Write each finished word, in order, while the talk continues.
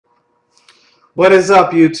What is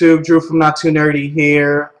up, YouTube? Drew from Not Too Nerdy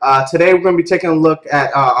here. Today we're going to be taking a look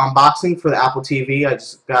at unboxing for the Apple TV. I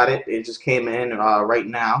just got it. It just came in right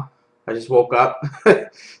now. I just woke up.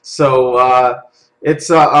 So it's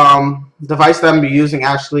a device that I'm going to be using.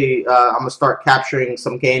 Actually, I'm going to start capturing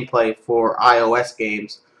some gameplay for iOS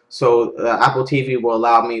games. So the Apple TV will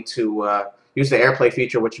allow me to use the Airplay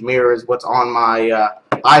feature, which mirrors what's on my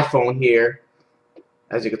iPhone here,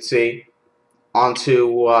 as you can see,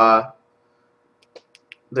 onto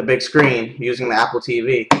the big screen using the Apple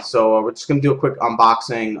TV. So we're just going to do a quick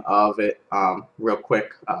unboxing of it real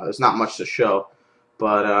quick. There's not much to show,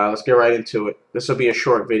 but let's get right into it. This will be a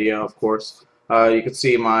short video, of course. You can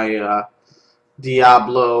see my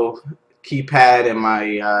Diablo keypad and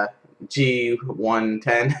my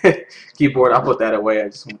G110 keyboard. I'll put that away. I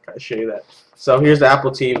just want to show you that. So here's the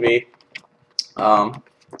Apple TV.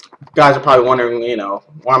 Guys are probably wondering,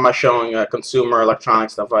 why am I showing a consumer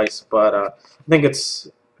electronics device? But I think it's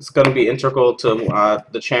going to be integral to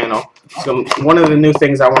the channel. So one of the new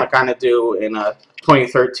things I want to kind of do in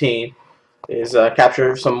 2013 is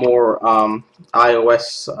capture some more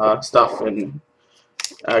iOS stuff and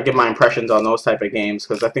give my impressions on those type of games,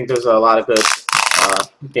 because I think there's a lot of good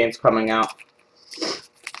games coming out.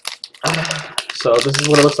 So this is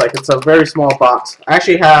what it looks like. It's a very small box. I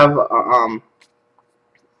actually have let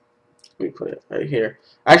me put it right here.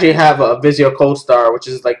 I actually have a Vizio Co-Star, which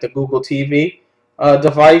is like the Google TV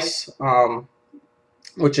device,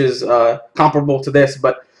 which is comparable to this,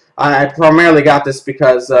 but I primarily got this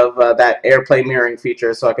because of that Airplay mirroring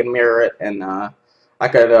feature, so I can mirror it and I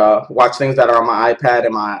could watch things that are on my iPad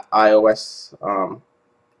and my iOS,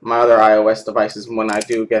 my other iOS devices when I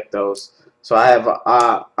do get those. So I have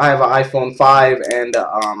an iPhone 5 and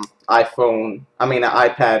an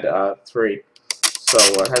iPad 3. So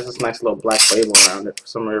it has this nice little black label around it for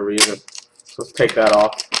some weird reason. So let's take that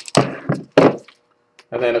off.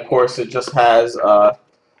 And then, of course, it just has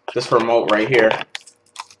this remote right here.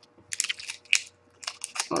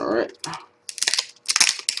 Alright.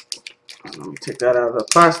 Let me take that out of the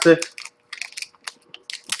plastic.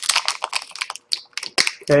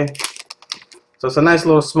 Okay. So it's a nice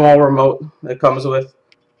little small remote that comes with,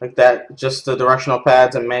 like that. Just the directional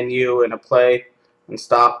pads, a menu, and a play and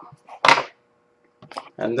stop.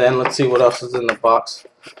 And then let's see what else is in the box.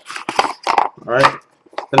 Alright.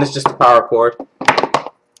 Then it's just a power cord.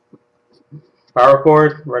 Power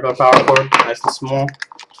cord, regular power cord, nice and small.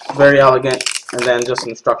 Very elegant. And then just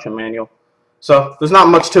an instruction manual. So there's not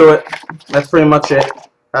much to it. That's pretty much it.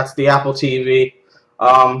 That's the Apple TV.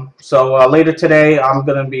 So later today I'm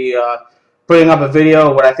going to be putting up a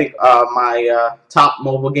video of what I think my top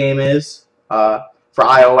mobile game is for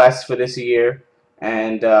iOS for this year.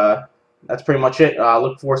 And that's pretty much it.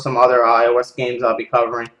 Look for some other iOS games I'll be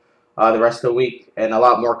covering the rest of the week, and a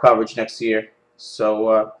lot more coverage next year.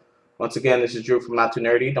 So once again, this is Drew from Not Too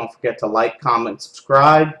Nerdy. Don't forget to like, comment,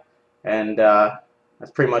 subscribe, and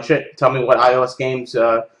that's pretty much it. Tell me what iOS games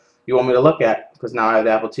you want me to look at, because now I have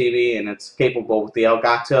the Apple TV and it's capable with the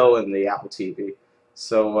Elgato and the Apple TV.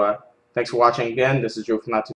 So thanks for watching again. This is Drew from Not Too